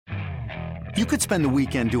You could spend the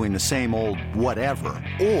weekend doing the same old whatever,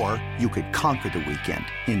 or you could conquer the weekend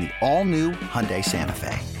in the all-new Hyundai Santa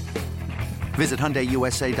Fe. Visit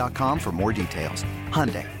HyundaiUSA.com for more details.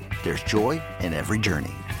 Hyundai, there's joy in every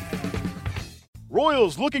journey.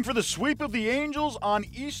 Royals looking for the sweep of the Angels on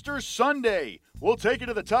Easter Sunday. We'll take it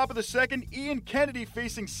to the top of the second. Ian Kennedy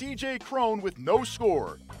facing C.J. Cron with no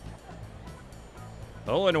score.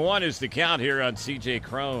 0-1 is the count here on C.J.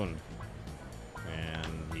 Cron.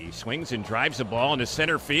 Swings and drives the ball into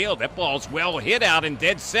center field. That ball's well hit out in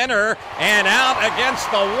dead center and out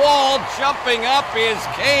against the wall. Jumping up is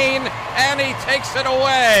Kane, and he takes it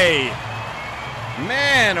away.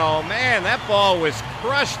 Man, oh man, that ball was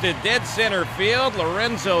crushed at dead center field.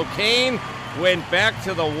 Lorenzo Cain went back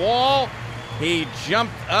to the wall. He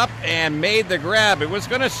jumped up and made the grab. It was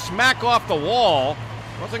going to smack off the wall.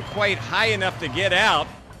 Wasn't quite high enough to get out.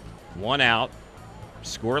 One out.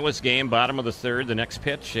 Scoreless game, bottom of the third, the next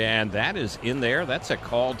pitch, and that is in there. That's a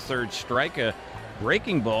called third strike. A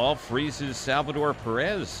breaking ball freezes Salvador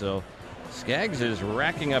Perez. So Skaggs is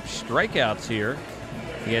racking up strikeouts here.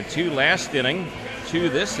 He had 2 last inning, 2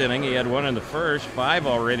 this inning. He had 1 in the first, 5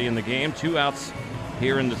 already in the game, 2 outs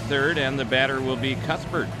here in the third, and the batter will be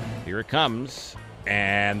Cuthbert. Here it comes,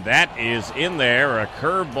 and that is in there. A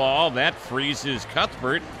curveball that freezes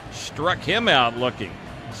Cuthbert, struck him out looking.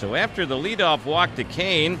 So after the leadoff walk to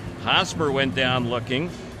Kane, Hosmer went down looking,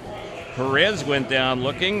 Perez went down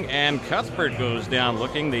looking, and Cuthbert goes down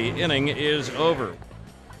looking. The inning is over.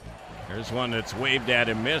 There's one that's waved at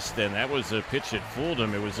and missed, and that was a pitch that fooled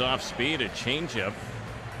him. It was off speed, a changeup,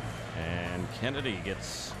 and Kennedy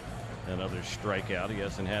gets another strikeout. He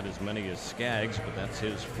hasn't had as many as Skaggs, but that's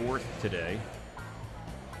his 4th today.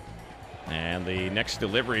 And the next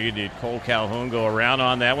delivery, did Cole Calhoun go around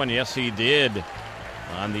on that one? Yes, he did.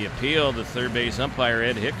 On the appeal, the third base umpire,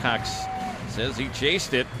 Ed Hickox, says he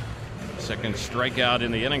chased it. Second strikeout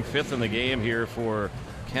in the inning, 5th in the game here for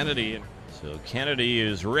Kennedy. So Kennedy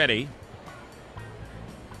is ready.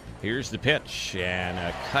 Here's the pitch, and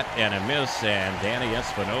a cut and a miss, and Danny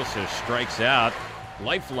Espinosa strikes out.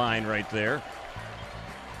 Lifeline right there.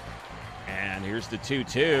 And here's the 2-2.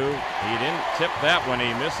 He didn't tip that one.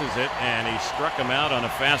 He misses it, and he struck him out on a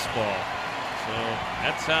fastball. So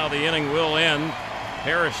that's how the inning will end.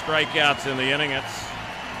 Pair of strikeouts in the inning. That's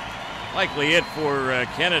likely it for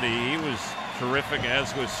Kennedy. He was terrific, as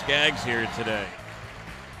was Skaggs here today.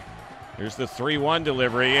 Here's the 3-1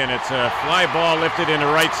 delivery, and it's a fly ball lifted into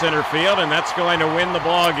right center field, and that's going to win the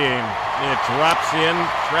ball game. It drops in.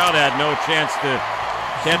 Trout had no chance to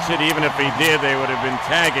catch it. Even if he did, they would have been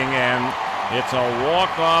tagging, and it's a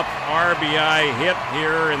walk-off RBI hit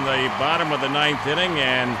here in the bottom of the 9th inning,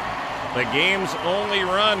 and the game's only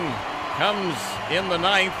run comes in the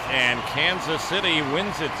 9th, and Kansas City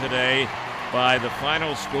wins it today by the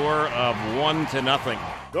final score of 1-0.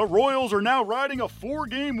 The Royals are now riding a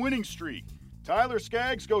 4-game winning streak. Tyler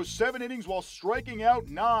Skaggs goes 7 innings while striking out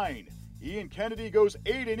 9. Ian Kennedy goes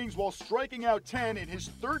 8 innings while striking out 10 in his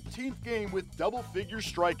 13th game with double-figure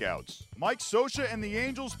strikeouts. Mike Scioscia and the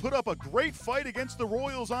Angels put up a great fight against the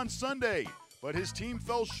Royals on Sunday, but his team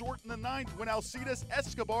fell short in the 9th when Alcides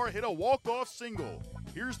Escobar hit a walk-off single.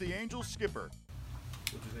 Here's the Angels skipper.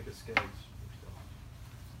 What do you think of Skaggs?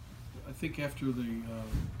 I think after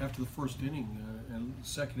the first inning and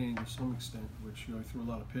second inning to some extent, which he threw a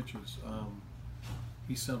lot of pitches,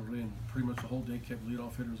 he settled in. Pretty much the whole day, kept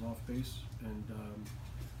leadoff hitters off base, and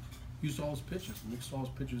used all his pitches. Mixed all his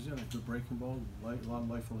pitches in. A good breaking ball, a lot of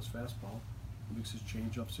life on his fastball. Mixed his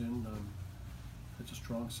changeups in. It's a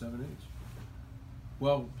strong 7 innings.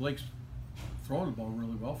 Well, Blake's throwing the ball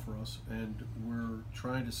really well for us, and we're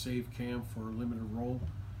trying to save Cam for a limited role,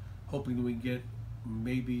 hoping that we get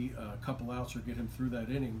maybe a couple outs or get him through that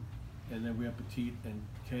inning, and then we have Petit and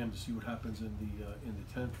Cam to see what happens in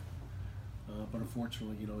the 10th. But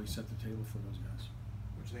unfortunately, he set the table for those guys.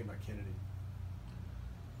 What do you think about Kennedy?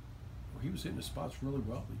 Well, he was hitting the spots really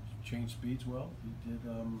well. He changed speeds well. He did,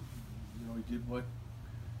 he did what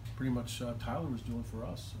pretty much Tyler was doing for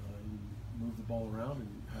us. He moved the ball around and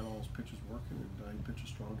had all his pitches working, and he pitched a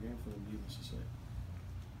strong game for them, needless to say.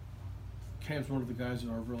 Cam's one of the guys that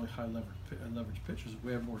are really high leverage pitchers. If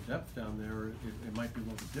we have more depth down there, it might be a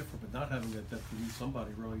little bit different, but not having that depth, you need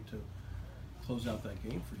somebody really to close out that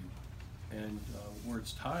game for you. And where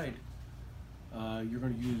it's tied, you're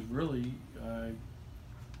going to use really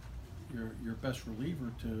your best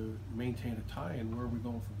reliever to maintain a tie, and where are we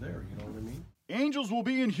going from there? You know what I mean? Angels will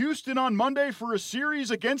be in Houston on Monday for a series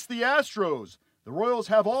against the Astros. The Royals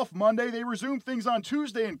have off Monday. They resume things on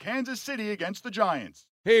Tuesday in Kansas City against the Giants.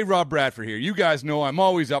 Hey, Rob Bradford here. You guys know I'm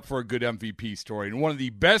always up for a good MVP story, and one of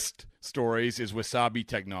the best stories is Wasabi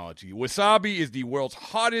Technology. Wasabi is the world's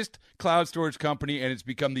hottest cloud storage company, and it's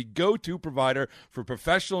become the go-to provider for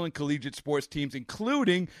professional and collegiate sports teams,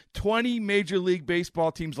 including 20 Major League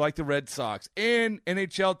Baseball teams like the Red Sox and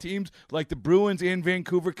NHL teams like the Bruins and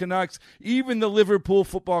Vancouver Canucks. Even the Liverpool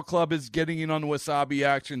Football Club is getting in on the Wasabi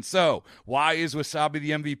action. So, why is Wasabi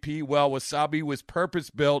the MVP? Well, Wasabi was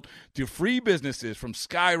purpose-built to free businesses from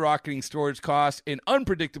skyrocketing storage costs and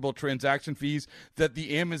unpredictable transaction fees that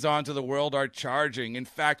the Amazons of the world are charging. In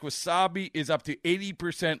fact, Wasabi is up to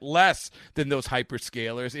 80% less than those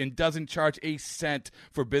hyperscalers and doesn't charge a cent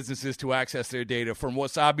for businesses to access their data. From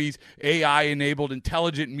Wasabi's AI-enabled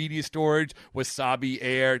intelligent media storage, Wasabi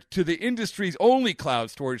Air, to the industry's only cloud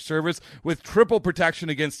storage service with triple protection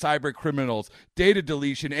against cyber criminals, data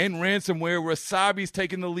deletion, and ransomware, Wasabi's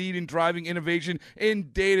taken the lead in driving innovation in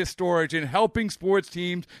data storage and helping sports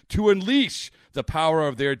teams to unleash the power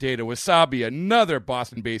of their data. Wasabi, another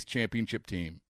Boston-based championship team.